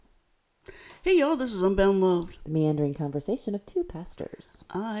Hey y'all, this is Unbound Love. The meandering conversation of two pastors.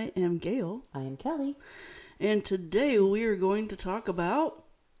 I am Gail, I am Kelly. and today we are going to talk about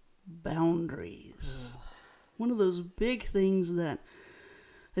boundaries. One of those big things that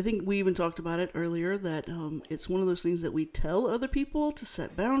I think we even talked about it earlier, that it's one of those things that we tell other people to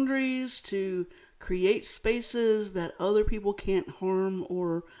set boundaries, to create spaces that other people can't harm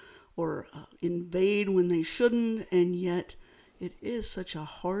or invade when they shouldn't, and yet it is such a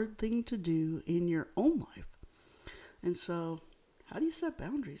hard thing to do in your own life. And so, how do you set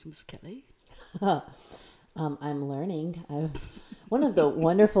boundaries, Miss Kelly? I'm learning. One of the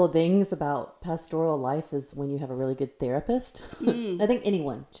wonderful things about pastoral life is when you have a really good therapist. I think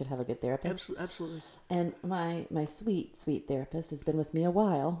anyone should have a good therapist. Absolutely. And my sweet therapist has been with me a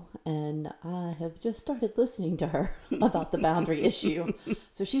while, and I have just started listening to her about the boundary issue.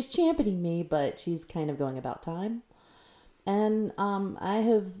 So she's championing me, but she's kind of going about time. And I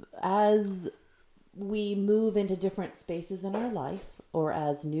have, as we move into different spaces in our life, or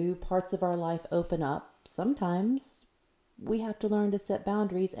as new parts of our life open up, sometimes we have to learn to set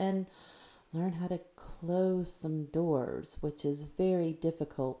boundaries and learn how to close some doors, which is very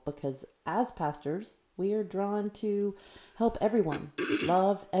difficult because as pastors, we are drawn to help everyone,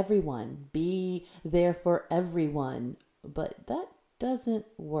 love everyone, be there for everyone. But that doesn't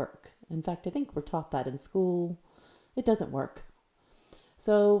work. In fact, I think we're taught that in school. It doesn't work.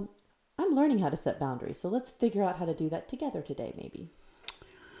 So I'm learning how to set boundaries. So let's figure out how to do that together today, maybe.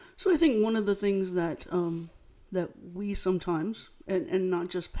 So I think one of the things that that we sometimes, and not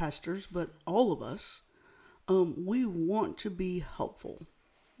just pastors, but all of us, we want to be helpful.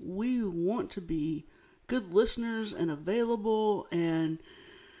 We want to be good listeners and available, and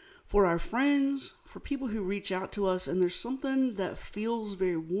for our friends, for people who reach out to us, and there's something that feels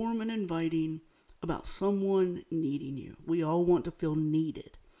very warm and inviting about someone needing you. We all want to feel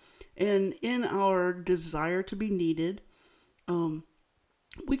needed. And in our desire to be needed,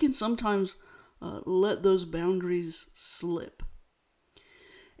 we can sometimes let those boundaries slip.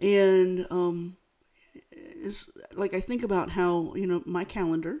 And it's like I think about how, my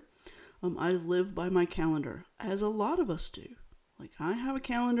calendar, I live by my calendar, as a lot of us do. Like I have a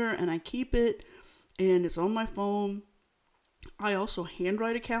calendar and I keep it, and it's on my phone. I also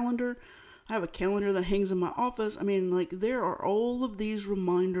handwrite a calendar. I have a calendar that hangs in my office. I mean, like, there are all of these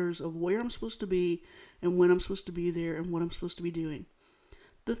reminders of where I'm supposed to be and when I'm supposed to be there and what I'm supposed to be doing.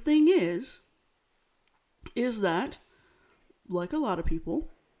 The thing is that, like a lot of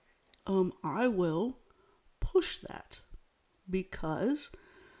people, I will push that because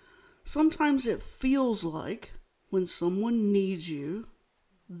sometimes it feels like when someone needs you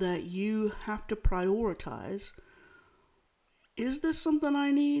that you have to prioritize, is this something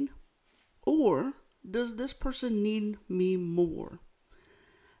I need? Or does this person need me more?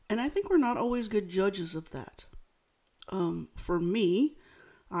 And I think we're not always good judges of that. For me,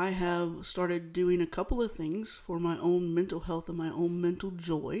 I have started doing a couple of things for my own mental health and my own mental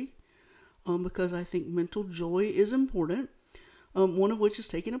joy, because I think mental joy is important, one of which is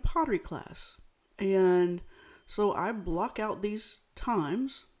taking a pottery class. And so I block out these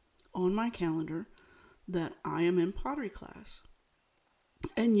times on my calendar that I am in pottery class.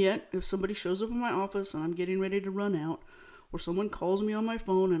 And yet, if somebody shows up in my office and I'm getting ready to run out, or someone calls me on my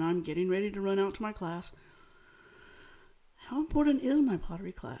phone and I'm getting ready to run out to my class, how important is my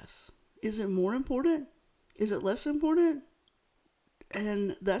pottery class? Is it more important? Is it less important?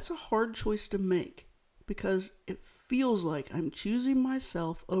 And that's a hard choice to make because it feels like I'm choosing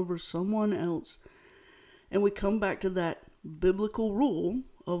myself over someone else. And we come back to that biblical rule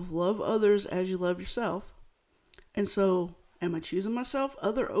of love others as you love yourself. And so, am I choosing myself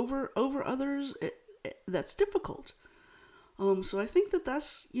over others? That's difficult. So I think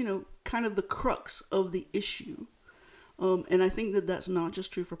that's, kind of the crux of the issue. And I think that's not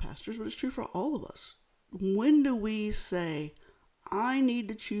just true for pastors, but it's true for all of us. When do we say, I need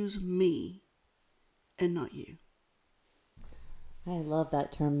to choose me and not you? I love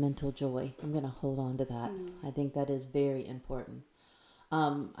that term, mental joy. I'm going to hold on to that. I think that is very important.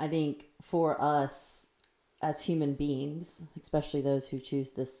 I think for us, as human beings, especially those who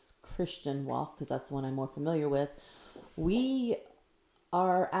choose this Christian walk, because that's the one I'm more familiar with, we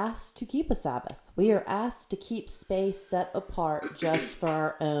are asked to keep a Sabbath. We are asked to keep space set apart just for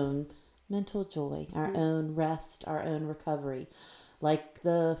our own mental joy, our own rest, our own recovery. Like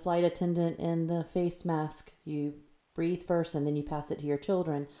the flight attendant in the face mask, you breathe first and then you pass it to your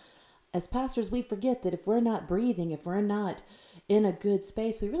children. As pastors, we forget that if we're not breathing, if we're not in a good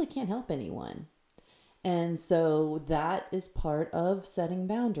space, we really can't help anyone. And so that is part of setting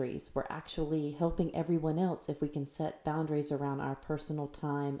boundaries. We're actually helping everyone else if we can set boundaries around our personal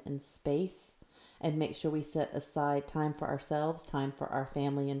time and space and make sure we set aside time for ourselves, time for our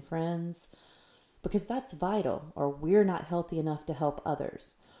family and friends, because that's vital, or we're not healthy enough to help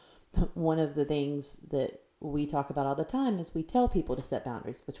others. One of the things that we talk about all the time is we tell people to set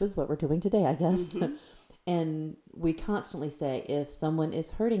boundaries, which was what we're doing today, I guess. Mm-hmm. And we constantly say, if someone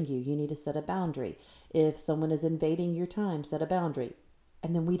is hurting you, you need to set a boundary. If someone is invading your time, set a boundary.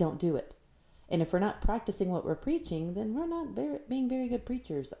 And then we don't do it. And if we're not practicing what we're preaching, then we're not being very good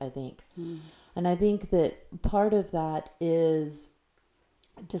preachers, I think. Mm. And I think that part of that is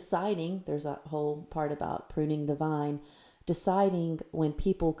deciding, there's a whole part about pruning the vine, deciding when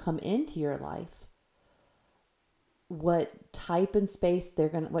people come into your life, what time and space they're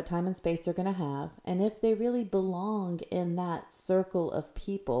gonna have, and if they really belong in that circle of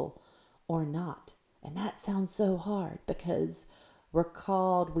people or not. And that sounds so hard because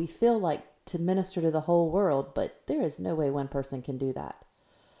we feel like to minister to the whole world, but there is no way one person can do that.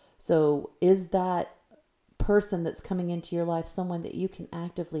 So is that person that's coming into your life someone that you can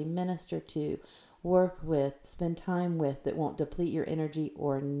actively minister to, work with, spend time with, that won't deplete your energy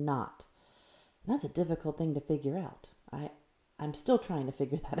or not? And that's a difficult thing to figure out. I'm still trying to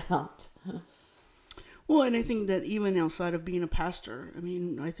figure that out. Well, and I think that even outside of being a pastor,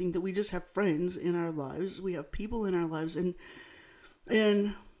 I think that we just have friends in our lives. We have people in our lives.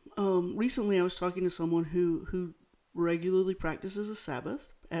 And recently I was talking to someone who regularly practices a Sabbath,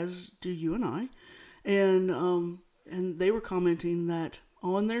 as do you and I. And they were commenting that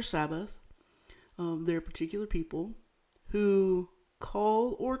on their Sabbath, there are particular people who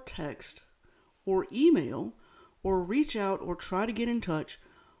call or text or email or reach out or try to get in touch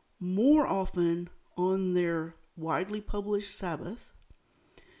more often on their widely published Sabbath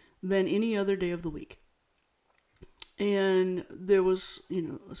than any other day of the week. And there was,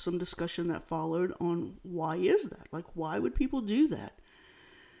 some discussion that followed on why is that? Like, why would people do that?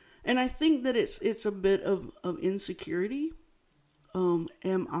 And I think that it's a bit of insecurity.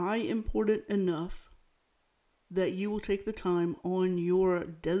 Am I important enough that you will take the time on your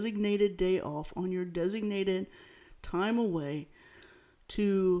designated day off, on your designated time away,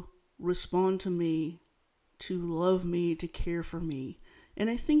 to respond to me, to love me, to care for me? And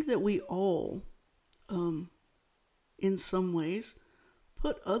I think that we all, in some ways,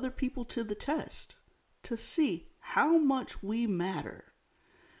 put other people to the test to see how much we matter.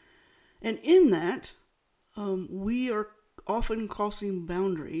 And in that, we are often crossing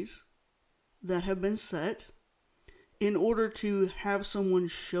boundaries that have been set in order to have someone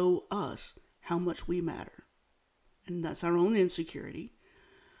show us how much we matter. And that's our own insecurity.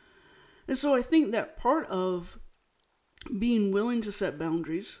 And so I think that part of being willing to set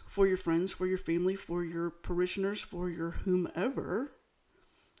boundaries for your friends, for your family, for your parishioners, for your whomever,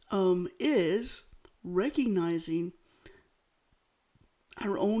 is recognizing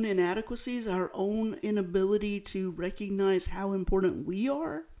our own inadequacies, our own inability to recognize how important we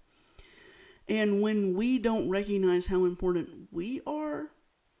are. And when we don't recognize how important we are,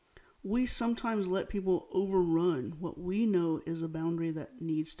 we sometimes let people overrun what we know is a boundary that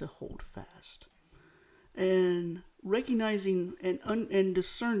needs to hold fast. And recognizing and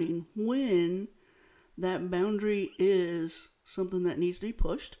discerning when that boundary is something that needs to be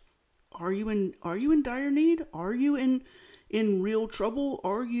pushed. Are you in dire need? Are you in real trouble?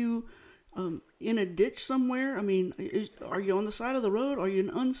 Are you in a ditch somewhere? Are you on the side of the road? Are you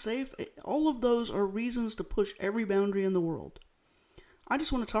unsafe? All of those are reasons to push every boundary in the world. I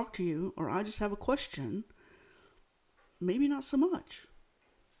just want to talk to you, or I just have a question. Maybe not so much.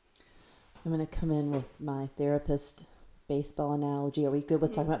 I'm going to come in with my therapist baseball analogy. Are we good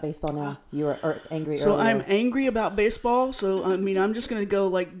with talking about baseball now? You were angry earlier. So I'm angry about baseball. So, I'm just going to go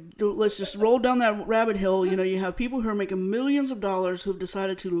let's just roll down that rabbit hill. You have people who are making millions of dollars who have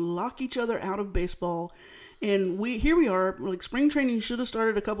decided to lock each other out of baseball. And here we are, like spring training should have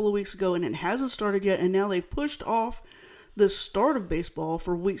started a couple of weeks ago and it hasn't started yet. And now they've pushed off the start of baseball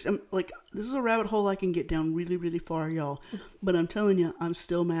for weeks. This is a rabbit hole I can get down really, really far, y'all. But I'm telling you, I'm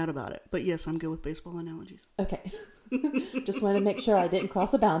still mad about it. But yes, I'm good with baseball analogies. Okay. Just wanted to make sure I didn't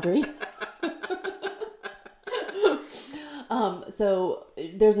cross a boundary. So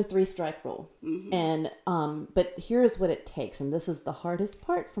there's a 3-strike rule. Mm-hmm. And, but here's what it takes. And this is the hardest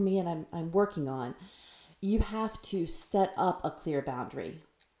part for me and I'm working on. You have to set up a clear boundary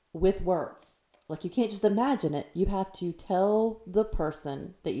with words. Like, you can't just imagine it. You have to tell the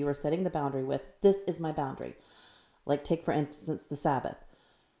person that you are setting the boundary with, this is my boundary. Like, take, for instance, the Sabbath.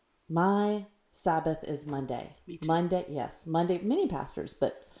 My Sabbath is Monday. Me too. Monday, yes. Monday, many pastors,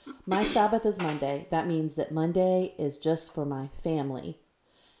 but My Sabbath is Monday. That means that Monday is just for my family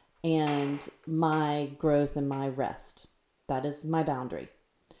and my growth and my rest. That is my boundary.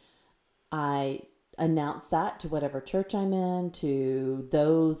 I announce that to whatever church I'm in, to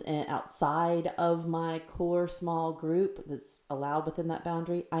those outside of my core small group that's allowed within that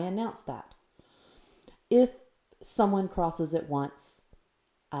boundary. I announce that. If someone crosses it once,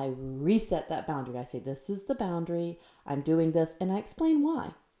 I reset that boundary. I say, this is the boundary. I'm doing this, and I explain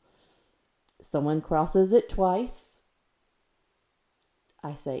why. Someone crosses it twice.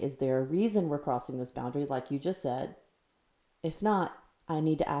 I say, is there a reason we're crossing this boundary, like you just said? If not, I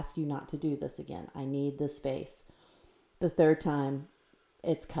need to ask you not to do this again. I need this space. The third time,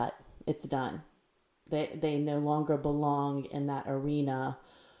 it's cut. It's done. They no longer belong in that arena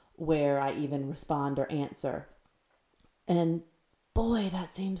where I even respond or answer. And boy,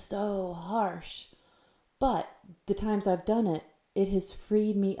 that seems so harsh. But the times I've done it, it has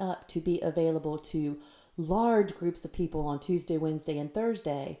freed me up to be available to large groups of people on Tuesday, Wednesday, and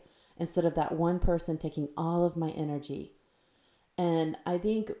Thursday instead of that one person taking all of my energy. And I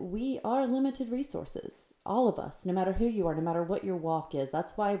think we are limited resources, all of us, no matter who you are, no matter what your walk is.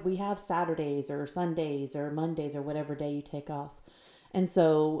 That's why we have Saturdays or Sundays or Mondays or whatever day you take off. And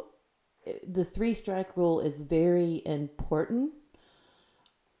so the 3-strike rule is very important.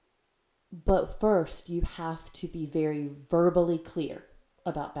 But first, you have to be very verbally clear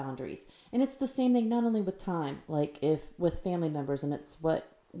about boundaries. And it's the same thing not only with time, like if with family members, and it's what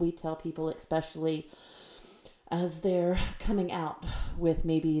we tell people, especially as they're coming out with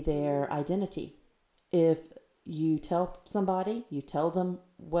maybe their identity. If you tell somebody, you tell them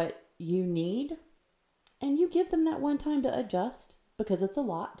what you need, and you give them that one time to adjust because it's a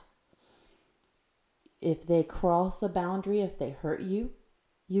lot. If they cross a boundary, if they hurt you,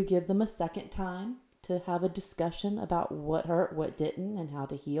 you give them a second time to have a discussion about what hurt, what didn't, and how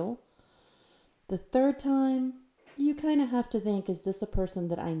to heal. The third time, you kind of have to think, is this a person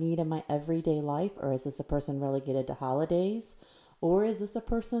that I need in my everyday life? Or is this a person relegated to holidays? Or is this a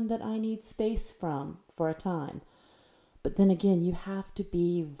person that I need space from for a time? But then again, you have to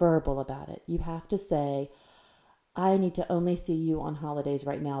be verbal about it. You have to say, I need to only see you on holidays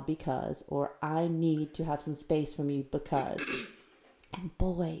right now because, or I need to have some space from you because. And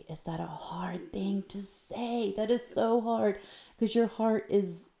boy, is that a hard thing to say. That is so hard because your heart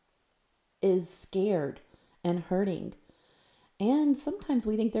is scared and hurting. And sometimes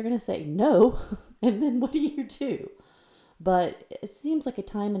we think they're going to say no. And then what do you do? But it seems like a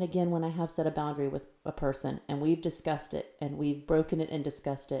time and again when I have set a boundary with a person and we've discussed it and we've broken it and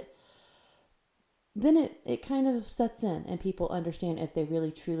discussed it, then it kind of sets in and people understand if they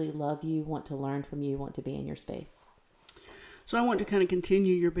really truly love you, want to learn from you, want to be in your space. So I want to kind of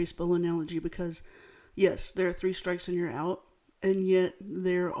continue your baseball analogy because, yes, there are 3 strikes and you're out, and yet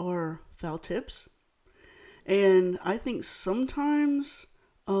there are foul tips. And I think sometimes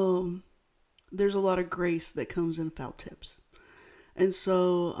there's a lot of grace that comes in foul tips. And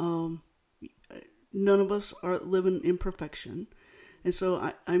so none of us are living in perfection. And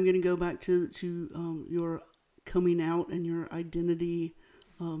so I'm going to go back to your coming out and your identity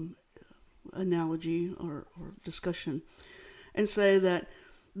analogy or discussion and say that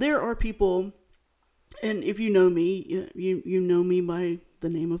there are people, and if you know me, you know me by the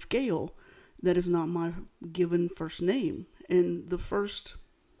name of Gail. That is not my given first name. And the first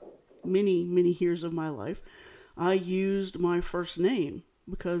many, many years of my life, I used my first name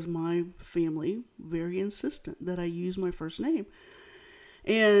because my family very insistent that I use my first name.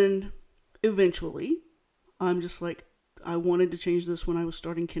 And eventually, I'm just like, I wanted to change this when I was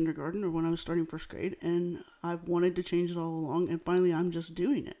starting kindergarten or when I was starting first grade, and I've wanted to change it all along, and finally I'm just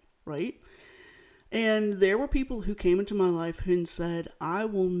doing it, right? And there were people who came into my life who said, I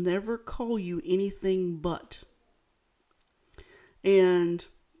will never call you anything but. And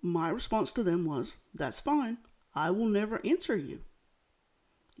my response to them was, that's fine. I will never answer you.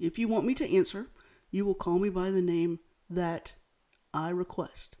 If you want me to answer, you will call me by the name that I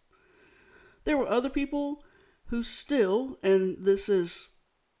request. There were other people who still, and this is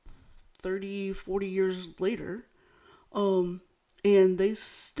 30, 40 years later, and they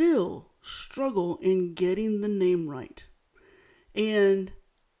still struggle in getting the name right. And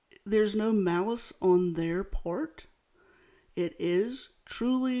there's no malice on their part. It is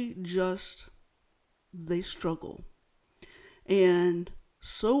truly just they struggle. And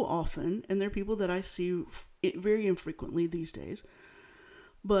so often, and there are people that I see very infrequently these days,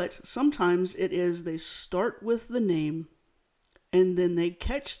 but sometimes it is they start with the name and then they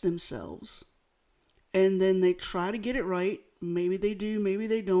catch themselves and then they try to get it right. Maybe they do, maybe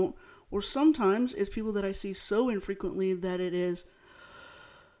they don't. Or sometimes it's people that I see so infrequently that it is,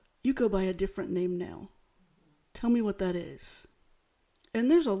 you go by a different name now. Tell me what that is. And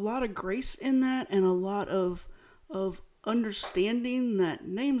there's a lot of grace in that, and a lot of understanding that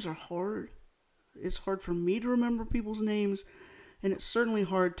names are hard. It's hard for me to remember people's names, and it's certainly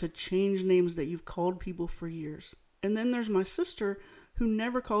hard to change names that you've called people for years. And then there's my sister, who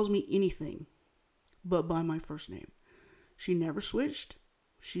never calls me anything but by my first name. She never switched.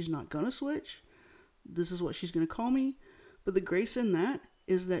 She's not going to switch. This is what she's going to call me. But the grace in that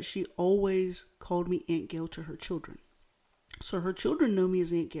is that she always called me Aunt Gail to her children. So her children know me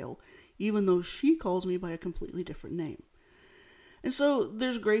as Aunt Gail, even though she calls me by a completely different name. And so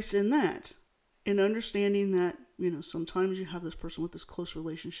there's grace in that, in understanding that, sometimes you have this person with this close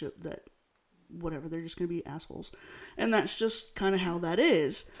relationship that, whatever, they're just going to be assholes. And that's just kind of how that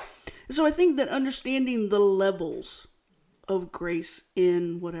is. And so I think that understanding the levels of grace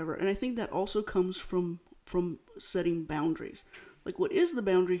in whatever, and I think that also comes from setting boundaries. Like, what is the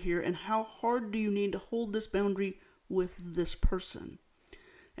boundary here, and how hard do you need to hold this boundary with this person?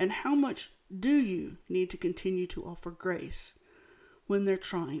 And how much do you need to continue to offer grace when they're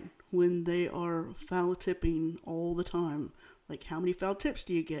trying, when they are foul tipping all the time? Like, how many foul tips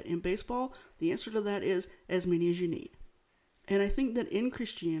do you get in baseball? The answer to that is as many as you need. And I think that in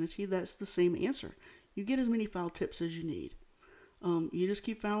Christianity, that's the same answer. You get as many foul tips as you need. You just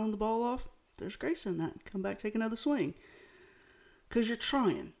keep fouling the ball off. There's grace in that. Come back, take another swing. Because you're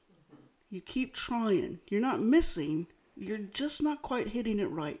trying. You keep trying. You're not missing. You're just not quite hitting it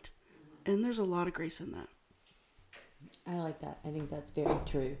right. And there's a lot of grace in that. I like that. I think that's very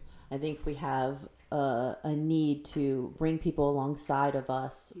true. I think we have a need to bring people alongside of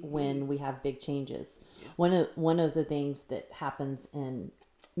us when we have big changes. Yeah. One of the things that happens in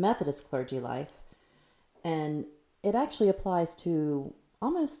Methodist clergy life, and it actually applies to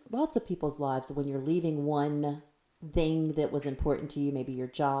almost lots of people's lives, when you're leaving one thing that was important to you, maybe your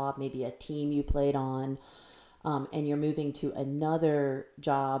job, maybe a team you played on, and you're moving to another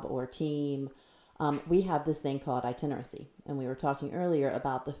job or team. We have this thing called itinerancy. And we were talking earlier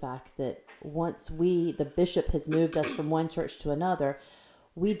about the fact that once the bishop has moved us from one church to another,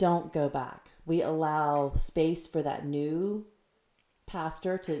 we don't go back. We allow space for that new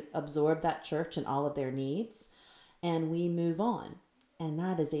pastor to absorb that church and all of their needs, and we move on. And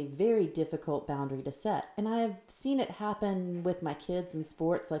that is a very difficult boundary to set. And I've seen it happen with my kids in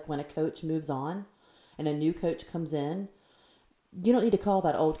sports, like when a coach moves on and a new coach comes in. You don't need to call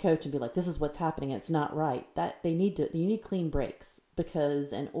that old coach and be like, this is what's happening, it's not right. You need clean breaks,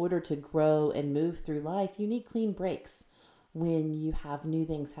 because in order to grow and move through life, you need clean breaks when you have new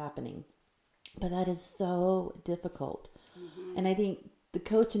things happening. But that is so difficult. Mm-hmm. And I think the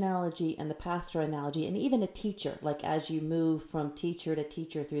coach analogy and the pastor analogy, and even a teacher, like as you move from teacher to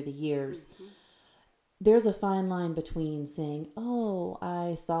teacher through the years, there's a fine line between saying, oh,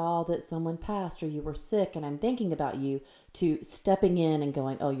 I saw that someone passed, or you were sick and I'm thinking about you, to stepping in and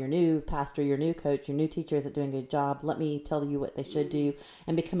going, oh, your new pastor, your new coach, your new teacher isn't doing a good job. Let me tell you what they should do,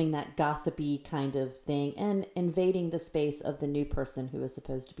 and becoming that gossipy kind of thing and invading the space of the new person who is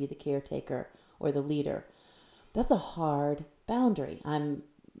supposed to be the caretaker or the leader. That's a hard boundary. I'm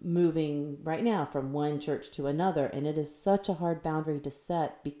moving right now from one church to another, and it is such a hard boundary to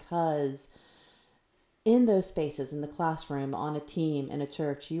set, because in those spaces, in the classroom, on a team, in a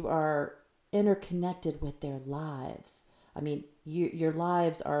church, you are interconnected with their lives. I mean, your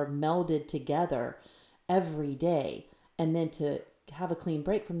lives are melded together every day. And then to have a clean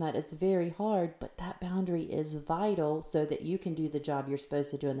break from that is very hard, but that boundary is vital so that you can do the job you're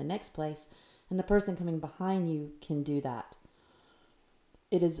supposed to do in the next place, and the person coming behind you can do that.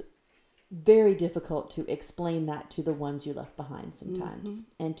 It is very difficult to explain that to the ones you left behind sometimes,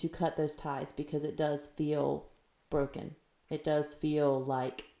 and to cut those ties, because it does feel broken. It does feel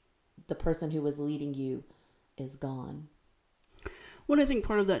like the person who was leading you is gone. Well, I think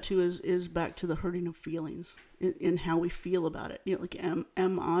part of that too is back to the hurting of feelings in how we feel about it. Like, am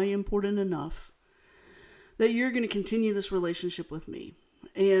I important enough that you're going to continue this relationship with me?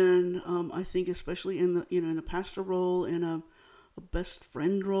 And I think especially in the in a pastor role, in a best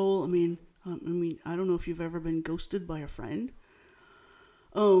friend role. I mean, I don't know if you've ever been ghosted by a friend.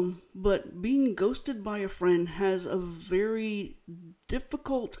 But being ghosted by a friend has a very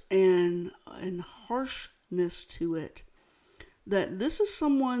difficult and harshness to it. That this is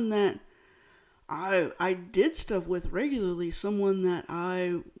someone that I did stuff with regularly, someone that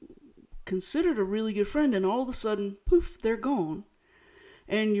I considered a really good friend, and all of a sudden, poof, they're gone.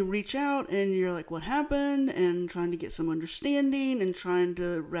 And you reach out and you're like, what happened? And trying to get some understanding and trying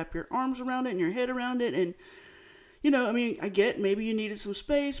to wrap your arms around it and your head around it. And, I get maybe you needed some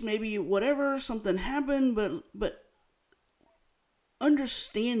space, maybe whatever, something happened, but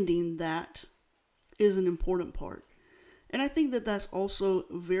understanding that is an important part. And I think that that's also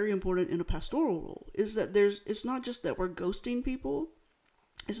very important in a pastoral role, is that it's not just that we're ghosting people.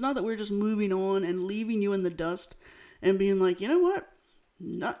 It's not that we're just moving on and leaving you in the dust and being like, you know what,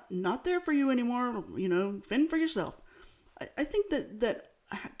 not there for you anymore, fend for yourself. I think that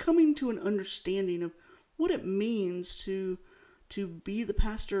coming to an understanding of what it means to be the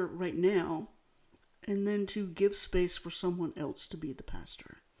pastor right now, and then to give space for someone else to be the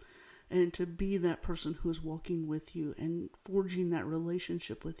pastor, and to be that person who is walking with you and forging that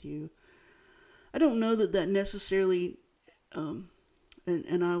relationship with you. I don't know that necessarily,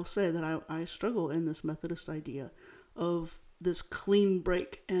 and I will say that I struggle in this Methodist idea of this clean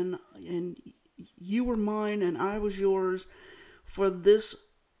break, and you were mine and I was yours for this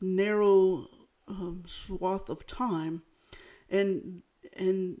narrow swath of time, and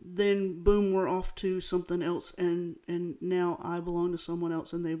then boom, we're off to something else, and now I belong to someone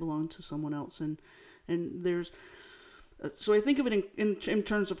else and they belong to someone else, and there's so I think of it in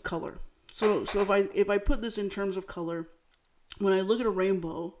terms of color. So if I put this in terms of color, when I look at a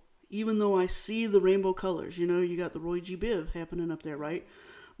rainbow, even though I see the rainbow colors, you got the Roy G. Biv happening up there, right?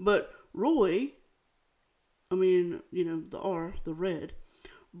 But Roy, the R, the red,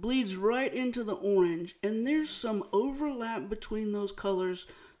 bleeds right into the orange, and there's some overlap between those colors,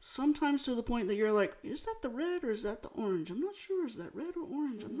 sometimes to the point that you're like, is that the red or is that the orange? I'm not sure. Is that red or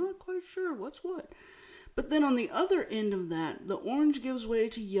orange? I'm not quite sure what's what. But then on the other end of that, the orange gives way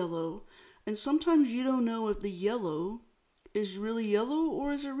to yellow, and sometimes you don't know if the yellow is really yellow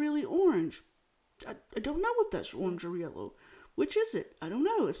or is it really orange. I don't know if that's orange or yellow. Which is it? I don't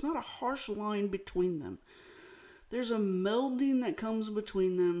know. It's not a harsh line between them. There's a melding that comes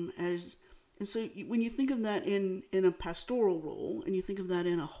between them, and so when you think of that in a pastoral role, and you think of that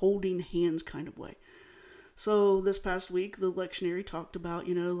in a holding hands kind of way. So this past week, the lectionary talked about,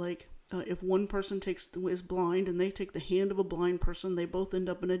 if one person is blind and they take the hand of a blind person, they both end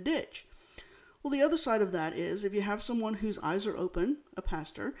up in a ditch. Well, the other side of that is if you have someone whose eyes are open, a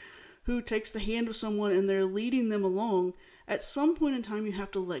pastor, who takes the hand of someone and they're leading them along, at some point in time you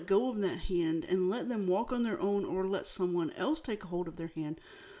have to let go of that hand and let them walk on their own, or let someone else take a hold of their hand.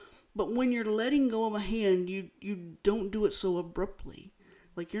 But when you're letting go of a hand, you don't do it so abruptly.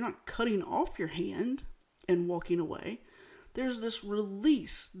 Like, you're not cutting off your hand and walking away. There's this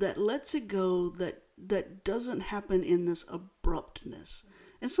release that lets it go that doesn't happen in this abruptness.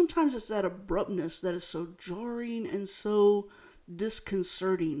 And sometimes it's that abruptness that is so jarring and so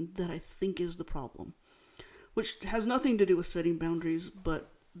disconcerting that I think is the problem. Which has nothing to do with setting boundaries,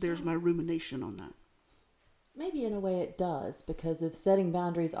 but there's my rumination on that. Maybe in a way it does, because if setting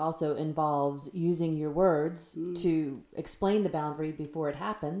boundaries also involves using your words to explain the boundary before it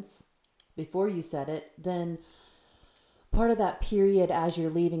happens, before you set it, then part of that period as you're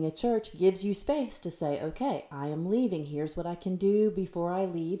leaving a church gives you space to say, okay, I am leaving. Here's what I can do before I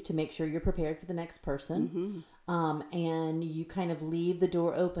leave to make sure you're prepared for the next person. Mm-hmm. And you kind of leave the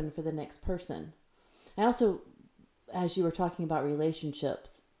door open for the next person. I also, as you were talking about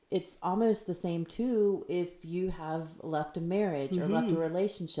relationships, it's almost the same too if you have left a marriage or left a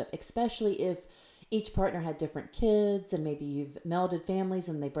relationship, especially if each partner had different kids and maybe you've melded families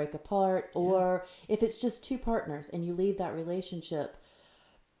and they break apart, or if it's just two partners and you leave that relationship.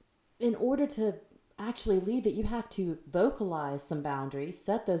 In order to actually leave it, you have to vocalize some boundaries,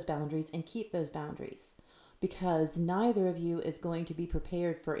 set those boundaries, and keep those boundaries. Because neither of you is going to be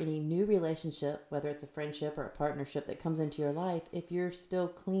prepared for any new relationship, whether it's a friendship or a partnership that comes into your life, if you're still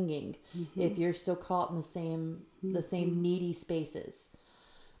clinging, if you're still caught in the same needy spaces.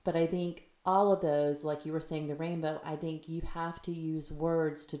 But I think all of those, like you were saying, the rainbow, I think you have to use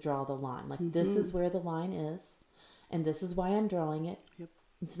words to draw the line. Like, this is where the line is, and this is why I'm drawing it. Yep.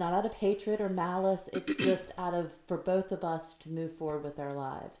 It's not out of hatred or malice. It's just for both of us to move forward with our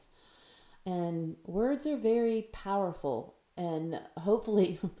lives. And words are very powerful, and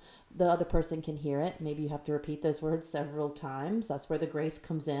hopefully the other person can hear it. Maybe you have to repeat those words several times. That's where the grace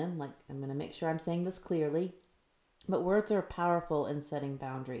comes in. Like, I'm going to make sure I'm saying this clearly. But words are powerful in setting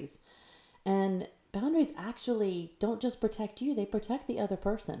boundaries. And boundaries actually don't just protect you, they protect the other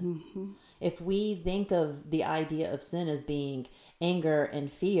person. Mm-hmm. If we think of the idea of sin as being anger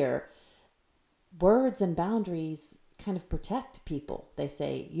and fear, words and boundaries kind of protect people. They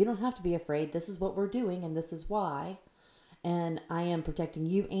say, you don't have to be afraid. This is what we're doing and this is why. And I am protecting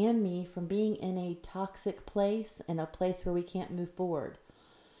you and me from being in a toxic place and a place where we can't move forward.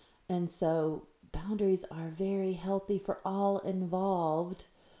 And so boundaries are very healthy for all involved,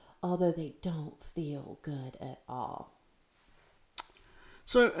 although they don't feel good at all.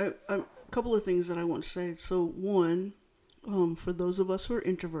 So a couple of things that I want to say. So one, for those of us who are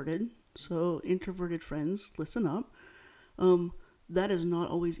introverted, so introverted friends, listen up. That is not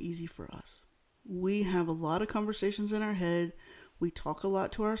always easy for us. We have a lot of conversations in our head. We talk a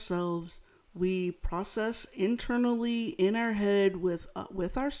lot to ourselves. We process internally in our head with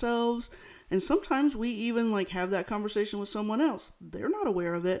ourselves. And sometimes we even like have that conversation with someone else. They're not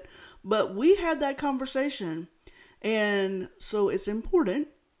aware of it, but we had that conversation. And so it's important,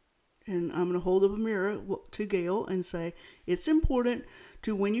 and I'm going to hold up a mirror to Gail and say, it's important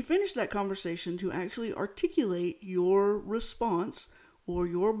to, when you finish that conversation, to actually articulate your response or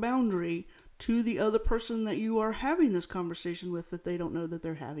your boundary to the other person that you are having this conversation with that they don't know that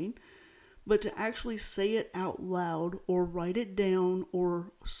they're having, but to actually say it out loud or write it down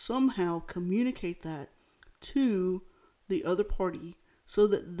or somehow communicate that to the other party so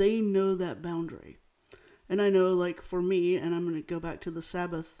that they know that boundary. And I know, like for me, and I'm going to go back to the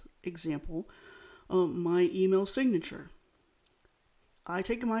Sabbath example, my email signature. I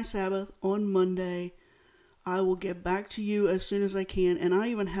take my Sabbath on Monday. I will get back to you as soon as I can. And I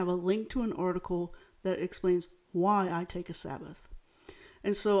even have a link to an article that explains why I take a Sabbath.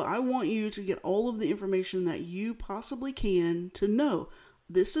 And so I want you to get all of the information that you possibly can to know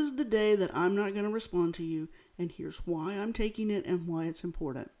this is the day that I'm not going to respond to you. And here's why I'm taking it and why it's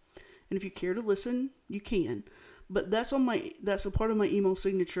important. And if you care to listen, you can. But that's a part of my email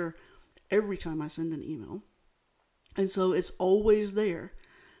signature every time I send an email. And so it's always there.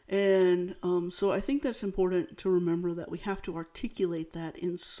 And so I think that's important to remember, that we have to articulate that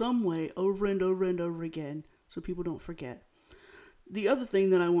in some way over and over and over again so people don't forget. The other thing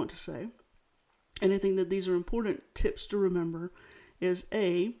that I want to say, and I think that these are important tips to remember, is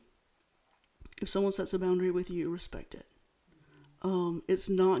A, if someone sets a boundary with you, respect it. It's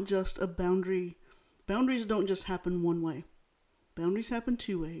not just a boundary. Boundaries don't just happen one way. Boundaries happen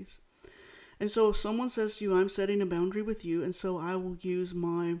two ways. And so if someone says to you, I'm setting a boundary with you, and so I will use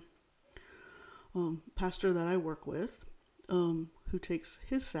my pastor that I work with, who takes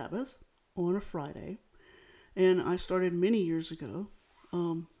his Sabbath on a Friday, and I started many years ago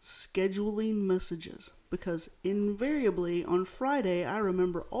scheduling messages, because invariably on Friday I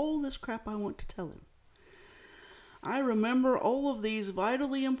remember all this crap I want to tell him. I remember all of these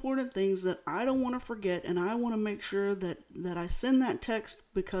vitally important things that I don't want to forget, and I want to make sure that I send that text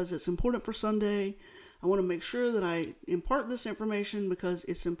because it's important for Sunday. I want to make sure that I impart this information because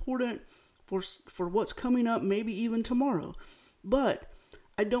it's important for what's coming up, maybe even tomorrow. But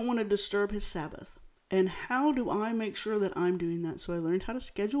I don't want to disturb his Sabbath. And how do I make sure that I'm doing that? So I learned how to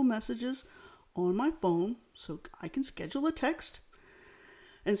schedule messages on my phone so I can schedule a text.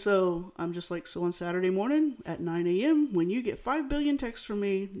 And so I'm just like, so on Saturday morning at 9 a.m., when you get 5 billion texts from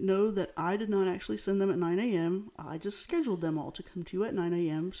me, know that I did not actually send them at 9 a.m. I just scheduled them all to come to you at 9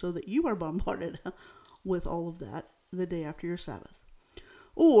 a.m. so that you are bombarded with all of that the day after your Sabbath.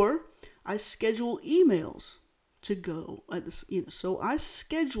 Or I schedule emails to go at this, so I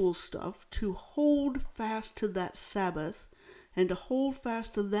schedule stuff to hold fast to that Sabbath and to hold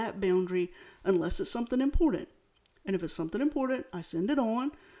fast to that boundary unless it's something important. And if it's something important, I send it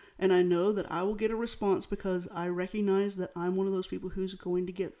on, and I know that I will get a response because I recognize that I'm one of those people who's going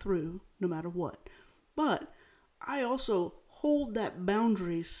to get through no matter what. But I also hold that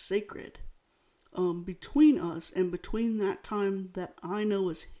boundary sacred between us and between that time that I know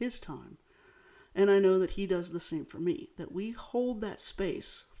is his time. And I know that he does the same for me, that we hold that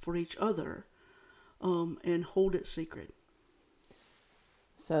space for each other and hold it sacred.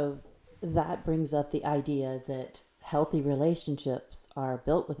 So that brings up the idea that healthy relationships are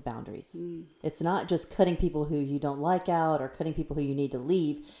built with boundaries. It's not just cutting people who you don't like out or cutting people who you need to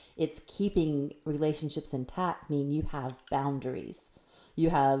leave. It's keeping relationships intact, meaning you have boundaries.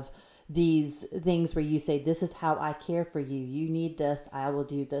 You have these things where you say, this is how I care for you. You need this, I will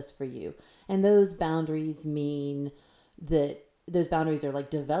do this for you. And those boundaries mean that those boundaries are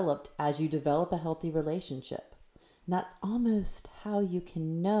like developed as you develop a healthy relationship. And that's almost how you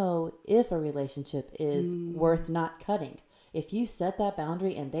can know if a relationship is worth not cutting. If you set that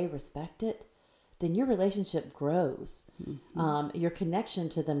boundary and they respect it, then your relationship grows. Your connection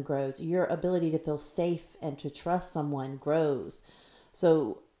to them grows. Your ability to feel safe and to trust someone grows.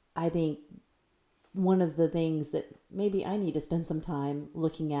 So I think one of the things that maybe I need to spend some time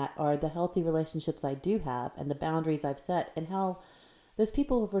looking at are the healthy relationships I do have and the boundaries I've set and how those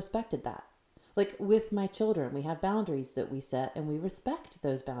people have respected that. Like with my children, we have boundaries that we set and we respect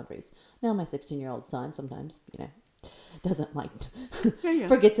those boundaries. Now my 16-year-old son sometimes, doesn't like,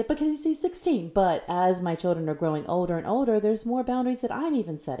 forgets it because he's 16. But as my children are growing older and older, there's more boundaries that I'm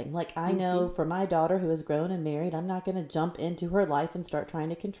even setting. Like I know for my daughter who is grown and married, I'm not going to jump into her life and start trying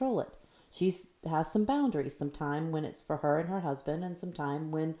to control it. has some boundaries, some time when it's for her and her husband and some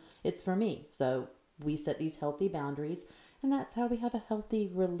time when it's for me. So we set these healthy boundaries, and that's how we have a healthy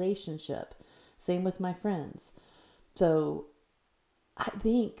relationship. Same with my friends. So I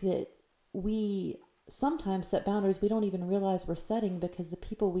think that we sometimes set boundaries we don't even realize we're setting because the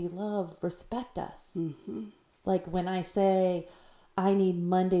people we love respect us. Mm-hmm. Like when I say I need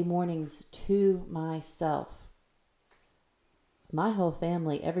Monday mornings to myself, my whole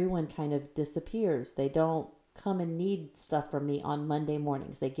family, everyone kind of disappears. They don't come and need stuff from me on Monday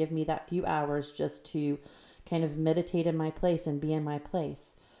mornings. They give me that few hours just to kind of meditate in my place and be in my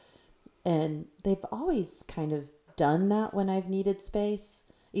place. And they've always kind of done that when I've needed space.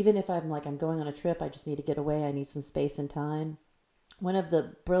 Even if I'm going on a trip, I just need to get away. I need some space and time. One of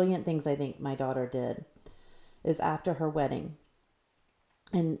the brilliant things I think my daughter did is after her wedding.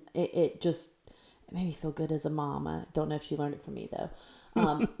 And it made me feel good as a mom. I don't know if she learned it from me, though.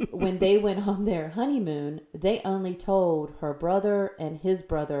 When they went on their honeymoon, they only told her brother and his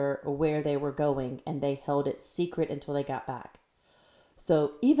brother where they were going, and they held it secret until they got back.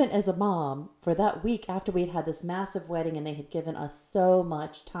 So even as a mom, for that week after we had had this massive wedding and they had given us so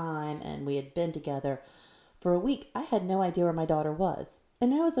much time and we had been together, for a week, I had no idea where my daughter was.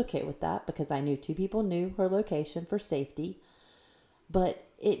 And I was okay with that because I knew 2 people knew her location for safety. But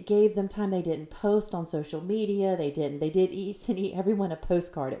it gave them time. They didn't post on social media. They did send everyone a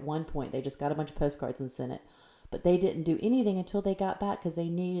postcard at one point. They just got a bunch of postcards and sent it. But they didn't do anything until they got back because they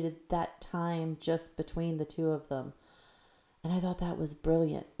needed that time just between the 2 of them. And I thought that was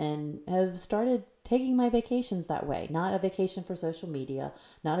brilliant, and have started taking my vacations that way. Not a vacation for social media,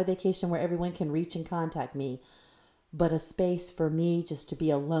 not a vacation where everyone can reach and contact me, but a space for me just to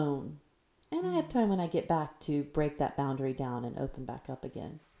be alone. And I have time when I get back to break that boundary down and open back up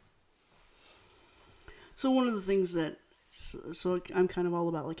again. So one of the things that, so I'm kind of all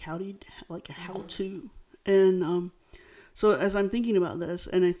about a how to. And so as I'm thinking about this,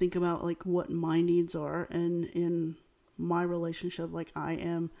 and I think about what my needs are, and in my relationship,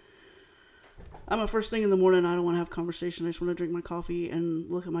 I'm a first thing in the morning, I don't want to have conversation. I just want to drink my coffee and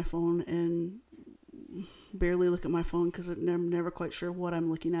look at my phone and barely look at my phone because I'm never quite sure what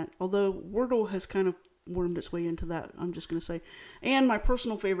I'm looking at. Although Wordle has kind of wormed its way into that, I'm just going to say. And my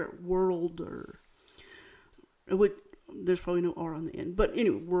personal favorite there's probably no R on the end. But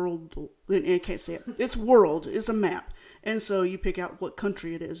anyway, I can't say it. It's World. It's a map. And so you pick out what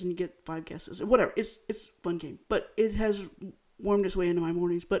country it is and you get 5 guesses. Whatever. It's a fun game. But it has wormed its way into my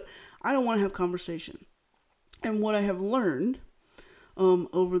mornings. But I don't want to have conversation. And what I have learned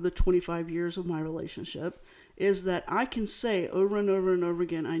over the 25 years of my relationship is that I can say over and over and over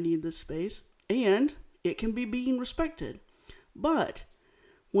again, I need this space. And it can be being respected. But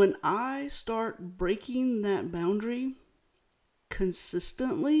when I start breaking that boundary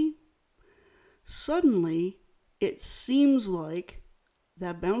consistently, suddenly it seems like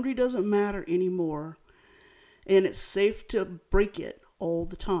that boundary doesn't matter anymore, and it's safe to break it all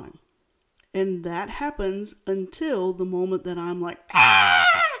the time. And that happens until the moment that I'm like, ah!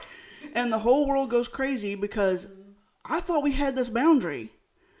 And the whole world goes crazy because I thought we had this boundary.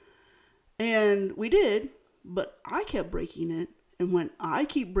 And we did, but I kept breaking it. And when I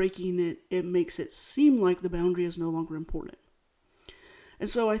keep breaking it, it makes it seem like the boundary is no longer important. And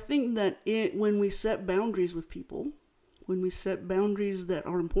so I think that when we set boundaries with people, when we set boundaries that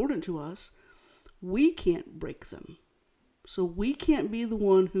are important to us, we can't break them. So we can't be the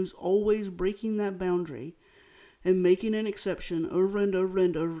one who's always breaking that boundary and making an exception over and over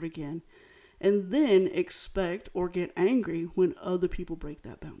and over again, and then expect or get angry when other people break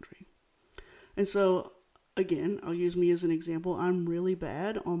that boundary. And so, again, I'll use me as an example. I'm really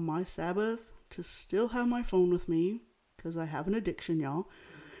bad on my Sabbath to still have my phone with me because I have an addiction, y'all.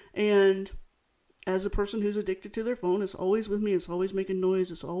 And as a person who's addicted to their phone, it's always with me. It's always making noise.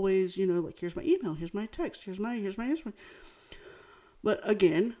 It's always, here's my email, here's my text, here's my. But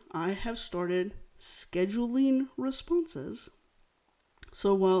again, I have started scheduling responses.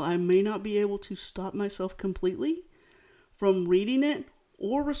 So while I may not be able to stop myself completely from reading it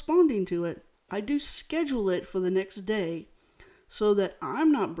or responding to it, I do schedule it for the next day so that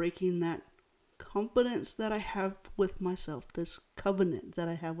I'm not breaking that confidence that I have with myself, this covenant that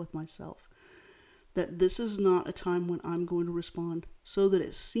I have with myself, that this is not a time when I'm going to respond so that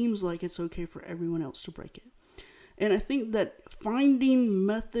it seems like it's okay for everyone else to break it. And I think that finding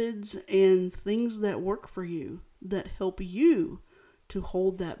methods and things that work for you, that help you to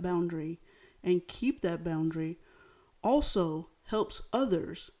hold that boundary and keep that boundary, also helps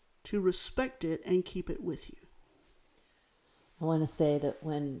others to respect it and keep it with you. I want to say that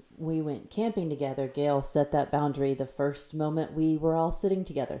when we went camping together, Gail set that boundary the first moment we were all sitting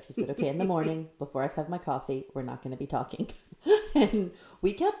together. She said, okay, in the morning, before I have my coffee, we're not going to be talking. And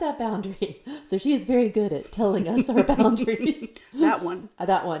we kept that boundary. So she is very good at telling us our boundaries. That one.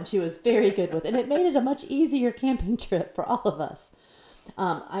 That one she was very good with. And it made it a much easier camping trip for all of us.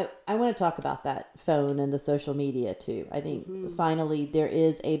 I want to talk about that phone and the social media too. I think finally there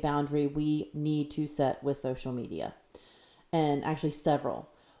is a boundary we need to set with social media. And actually several.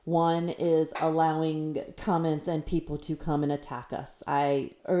 One is allowing comments and people to come and attack us.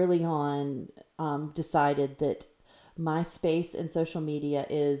 I early on decided that my space in social media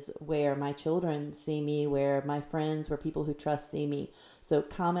is where my children see me, where my friends, where people who trust see me. So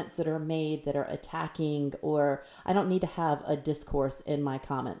comments that are made that are attacking, or I don't need to have a discourse in my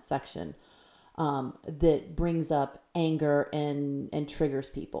comment section that brings up anger and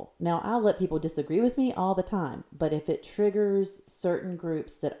triggers people. Now, I'll let people disagree with me all the time, but if it triggers certain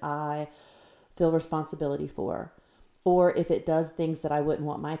groups that I feel responsibility for, or if it does things that I wouldn't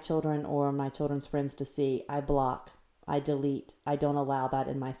want my children or my children's friends to see, I block, I delete, I don't allow that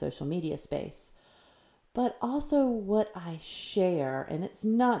in my social media space. But also what I share, and it's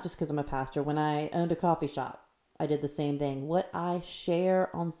not just because I'm a pastor. When I owned a coffee shop, I did the same thing. What I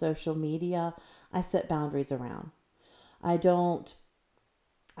share on social media, I set boundaries around. I don't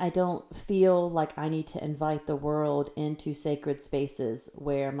feel like I need to invite the world into sacred spaces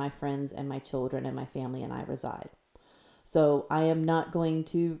where my friends and my children and my family and I reside. So I am not going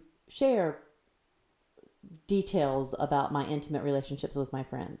to share details about my intimate relationships with my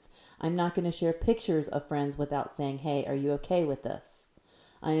friends. I'm not going to share pictures of friends without saying, hey, are you okay with this?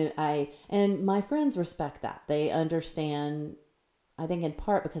 And my friends respect that. They understand, I think in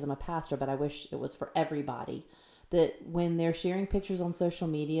part because I'm a pastor, but I wish it was for everybody, that when they're sharing pictures on social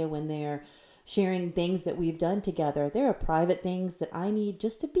media, when they're sharing things that we've done together, there are private things that I need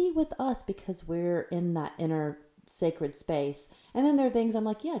just to be with us because we're in that inner sacred space. And then there are things I'm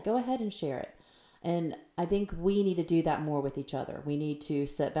like, yeah, go ahead and share it. And I think we need to do that more with each other. We need to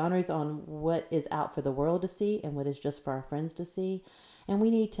set boundaries on what is out for the world to see and what is just for our friends to see. And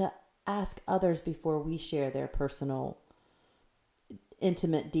we need to ask others before we share their personal,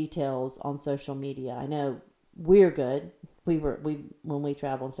 intimate details on social media. I know we're good. When we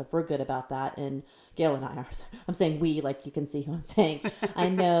travel and stuff, we're good about that. And Gail and I are, I'm saying we, like you can see who I'm saying. I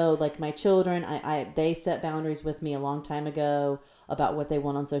know, like my children, they set boundaries with me a long time ago about what they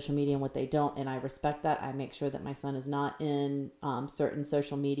want on social media and what they don't. And I respect that. I make sure that my son is not in certain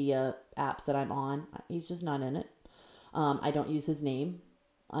social media apps that I'm on. He's just not in it. I don't use his name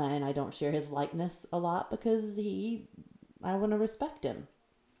and I don't share his likeness a lot because I want to respect him.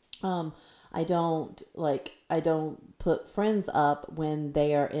 I don't put friends up when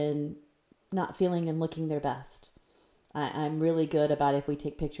they are in not feeling and looking their best. I'm really good about if we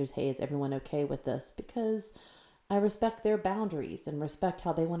take pictures, hey, is everyone okay with this? Because I respect their boundaries and respect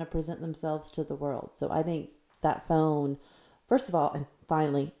how they want to present themselves to the world. So I think that phone, first of all, and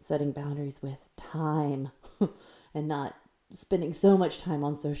finally, setting boundaries with time and not spending so much time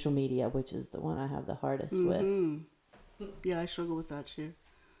on social media, which is the one I have the hardest with. Yeah, I struggle with that too.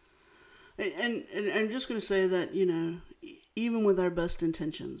 And I'm just going to say that, even with our best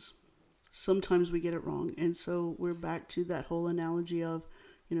intentions, sometimes we get it wrong. And so we're back to that whole analogy of,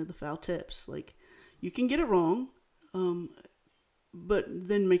 the foul tips. Like, you can get it wrong, but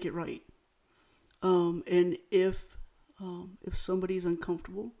then make it right. And if somebody's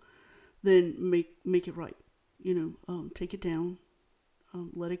uncomfortable, then make it right. Take it down,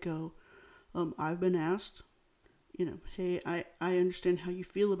 let it go. I've been asked, hey, I understand how you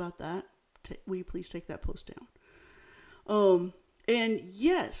feel about that. Will you please take that post down? And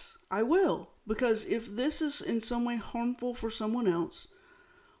yes, I will, because if this is in some way harmful for someone else,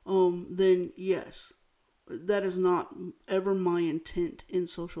 then yes, that is not ever my intent in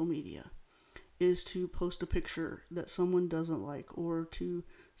social media, is to post a picture that someone doesn't like or to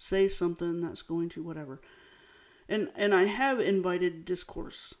say something that's going to whatever. And I have invited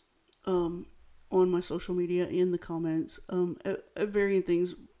discourse on my social media in the comments at varying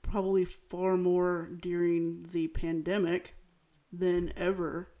things, probably far more during the pandemic than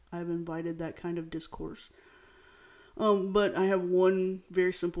ever I've invited that kind of discourse. But I have one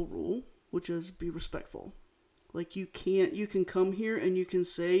very simple rule, which is be respectful. Like you can come here and you can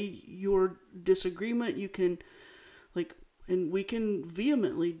say your disagreement, and we can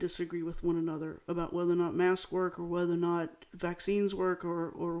vehemently disagree with one another about whether or not masks work or whether or not vaccines work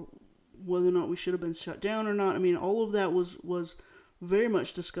or whether or not we should have been shut down or not. I mean, all of that was very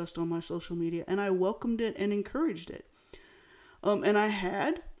much discussed on my social media, and I welcomed it and encouraged it. And I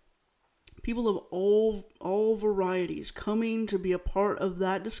had people of all varieties coming to be a part of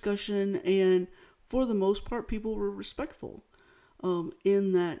that discussion, and for the most part, people were respectful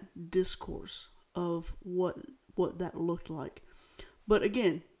in that discourse of what that looked like. But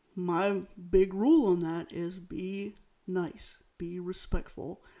again, my big rule on that is be nice, be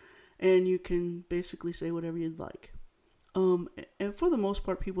respectful, and you can basically say whatever you'd like. And for the most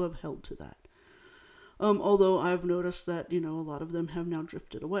part, people have held to that. Although I've noticed that, a lot of them have now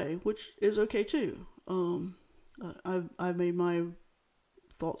drifted away, which is okay too. I've made my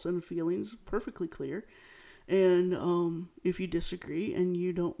thoughts and feelings perfectly clear. And if you disagree and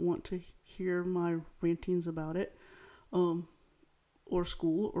you don't want to hear my rantings about it, or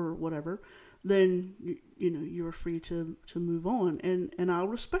school or whatever, then you're free to move on, and I'll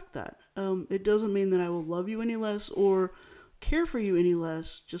respect that. It doesn't mean that I will love you any less or care for you any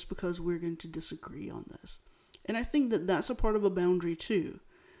less just because we're going to disagree on this. And I think that that's a part of a boundary too,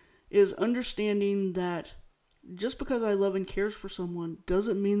 is understanding that just because I love and care for someone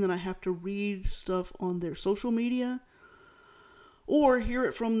doesn't mean that I have to read stuff on their social media or hear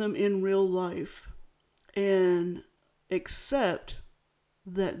it from them in real life and accept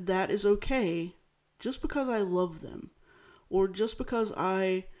that that is okay just because I love them or just because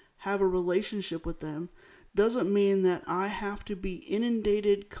I have a relationship with them doesn't mean that I have to be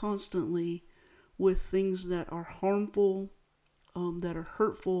inundated constantly with things that are harmful, that are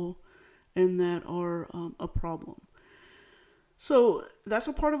hurtful, and that are a problem. So that's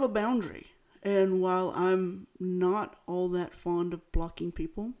a part of a boundary. And while I'm not all that fond of blocking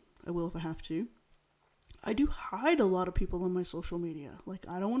people, I will if I have to, I do hide a lot of people on my social media. Like,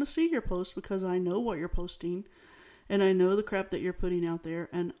 I don't want to see your post because I know what you're posting and I know the crap that you're putting out there,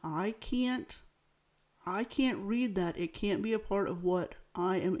 and I can't read that. It can't be a part of what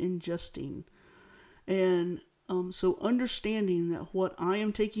I am ingesting. And so understanding that what I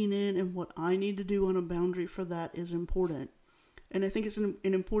am taking in and what I need to do on a boundary for that is important. And I think it's an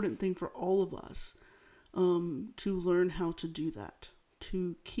important thing for all of us to learn how to do that,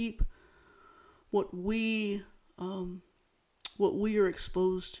 to keep what we are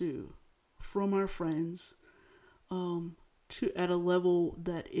exposed to from our friends to at a level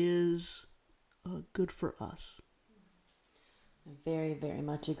that is good for us. I very, very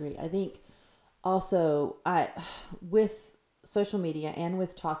much agree. I think also with social media and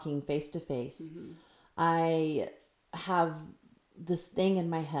with talking face to face, I have this thing in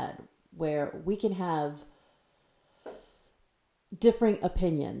my head where we can have differing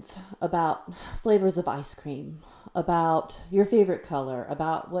opinions about flavors of ice cream, about your favorite color,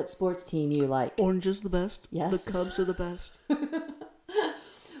 about what sports team you like. Orange is the best. Yes. The Cubs are the best.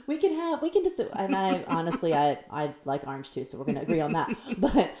 We can just, and I honestly, I like orange too, so we're going to agree on that.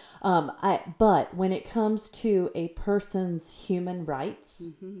 But when it comes to a person's human rights,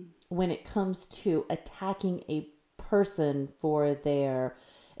 when it comes to attacking a person for their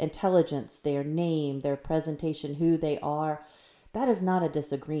intelligence, their name, their presentation, who they are, that is not a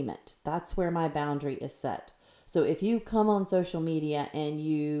disagreement. That's where my boundary is set. So if you come on social media and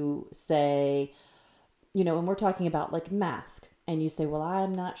you say, and we're talking about like mask, and you say, well,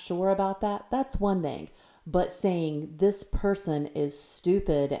 I'm not sure about that, that's one thing. But saying this person is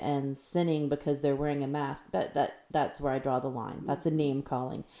stupid and sinning because they're wearing a mask, that's where I draw the line. That's a name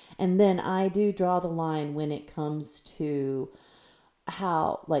calling. And then I do draw the line when it comes to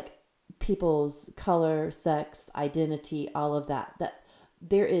how, like, people's color, sex, identity, all of that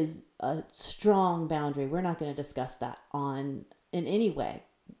there is a strong boundary. We're not going to discuss that in any way.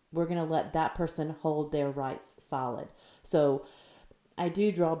 We're going to let that person hold their rights solid. So I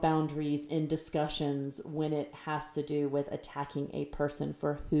do draw boundaries in discussions when it has to do with attacking a person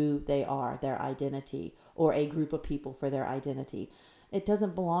for who they are, their identity, or a group of people for their identity. It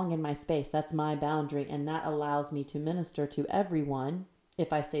doesn't belong in my space. That's my boundary, and that allows me to minister to everyone.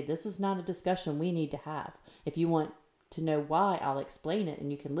 If I say this is not a discussion we need to have, if you want to know why, I'll explain it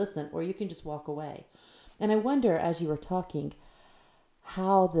and you can listen, or you can just walk away. And I wonder, as you were talking,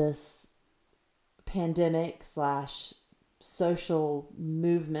 how this pandemic / social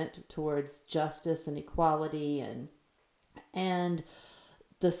movement towards justice and equality and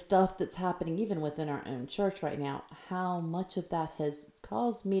the stuff that's happening even within our own church right now, how much of that has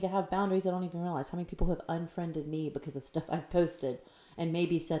caused me to have boundaries I don't even realize. How many people have unfriended me because of stuff I've posted and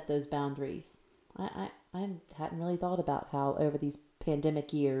maybe set those boundaries. I hadn't really thought about how over these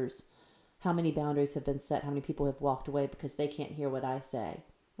pandemic years, how many boundaries have been set, how many people have walked away because they can't hear what I say,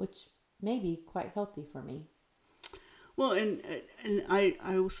 which may be quite healthy for me. Well, and I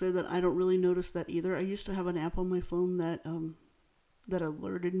will say that I don't really notice that either. I used to have an app on my phone that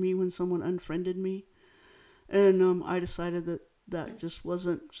alerted me when someone unfriended me, and I decided that just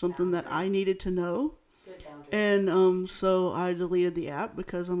wasn't something that I needed to know. Good boundary. And so I deleted the app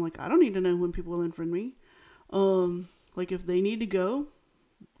because I'm like, I don't need to know when people unfriend me. Like if they need to go,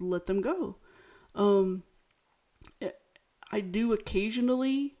 let them go. I do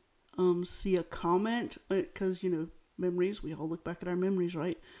occasionally see a comment because, memories, we all look back at our memories,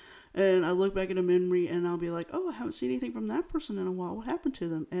 right? And I look back at a memory and I'll be like, oh, I haven't seen anything from that person in a while. What happened to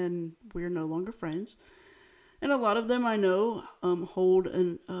them? And we're no longer friends. And a lot of them I know hold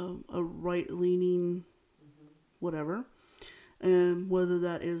a right-leaning whatever. And whether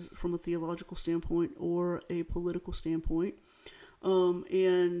that is from a theological standpoint or a political standpoint.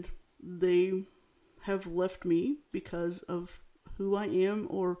 And they have left me because of who I am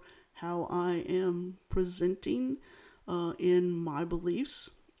or how I am presenting in my beliefs.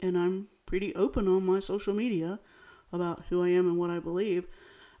 And I'm pretty open on my social media about who I am and what I believe.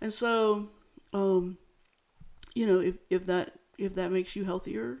 And so, if that makes you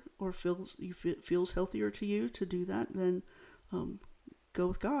healthier or feels healthier to you to do that, then go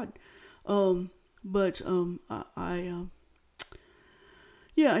with God. I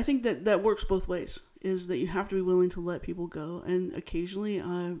think that works both ways, is that you have to be willing to let people go. And occasionally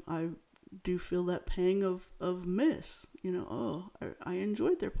I do feel that pang of miss, I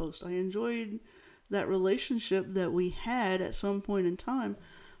enjoyed their post. I enjoyed that relationship that we had at some point in time.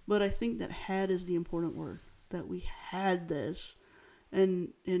 But I think that had is the important word, that we had this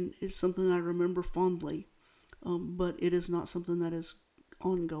and it's something I remember fondly. But it is not something that is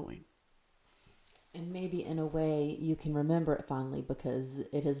ongoing. And maybe in a way you can remember it fondly because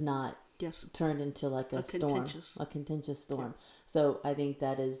it has not turned into like a storm, a contentious storm. Yeah. So I think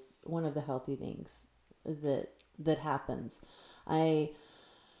that is one of the healthy things that happens. I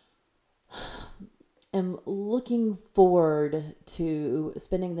am looking forward to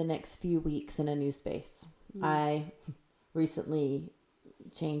spending the next few weeks in a new space. I recently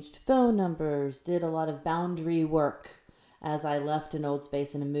changed phone numbers, did a lot of boundary work as I left an old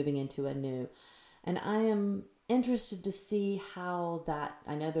space and am moving into a new. And I am interested to see how that,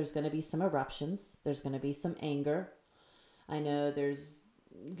 I know there's going to be some eruptions. There's going to be some anger. I know there's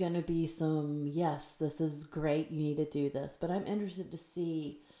going to be some, yes, this is great, you need to do this. But I'm interested to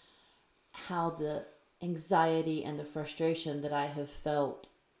see how the anxiety and the frustration that I have felt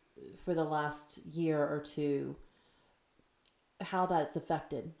for the last year or two, how that's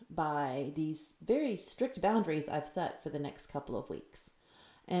affected by these very strict boundaries I've set for the next couple of weeks.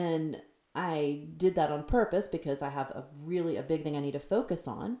 And I did that on purpose because I have a big thing I need to focus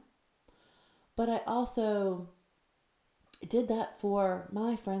on. But I also did that for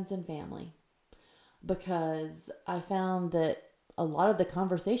my friends and family because I found that a lot of the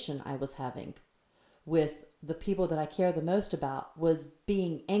conversation I was having with the people that I care the most about was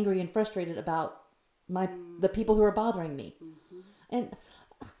being angry and frustrated about the people who are bothering me. And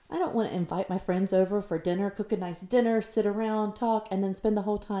I don't want to invite my friends over for dinner, cook a nice dinner, sit around, talk, and then spend the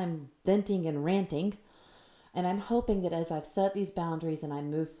whole time venting and ranting. And I'm hoping that as I've set these boundaries and I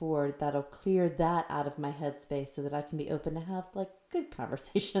move forward, that'll clear that out of my headspace so that I can be open to have good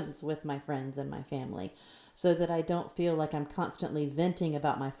conversations with my friends and my family so that I don't feel like I'm constantly venting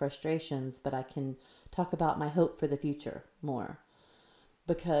about my frustrations, but I can talk about my hope for the future more.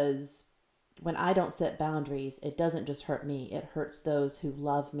 Because when I don't set boundaries, it doesn't just hurt me. It hurts those who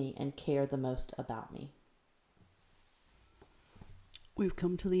love me and care the most about me. We've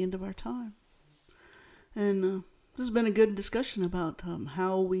come to the end of our time. And this has been a good discussion about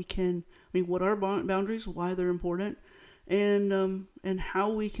how we can, what are boundaries, why they're important, and how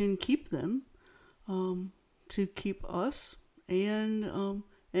we can keep them to keep us and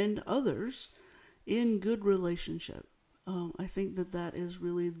others in good relationship. I think that is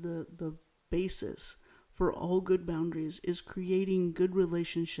really the basis for all good boundaries, is creating good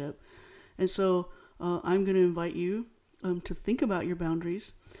relationship. And so I'm going to invite you to think about your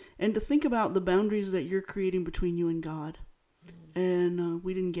boundaries and to think about the boundaries that you're creating between you and God. And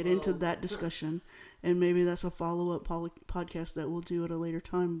we didn't get into that discussion, and maybe that's a follow-up podcast that we'll do at a later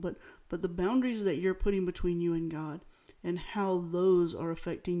time. But the boundaries that you're putting between you and God and how those are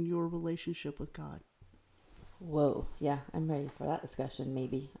affecting your relationship with God. Whoa. Yeah, I'm ready for that discussion.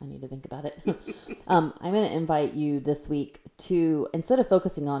 Maybe I need to think about it. I'm going to invite you this week to, instead of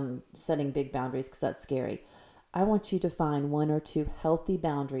focusing on setting big boundaries, because that's scary, I want you to find one or two healthy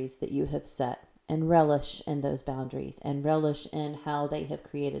boundaries that you have set and relish in those boundaries and relish in how they have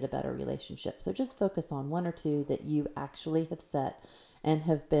created a better relationship. So just focus on one or two that you actually have set and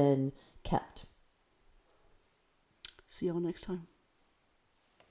have been kept. See y'all next time.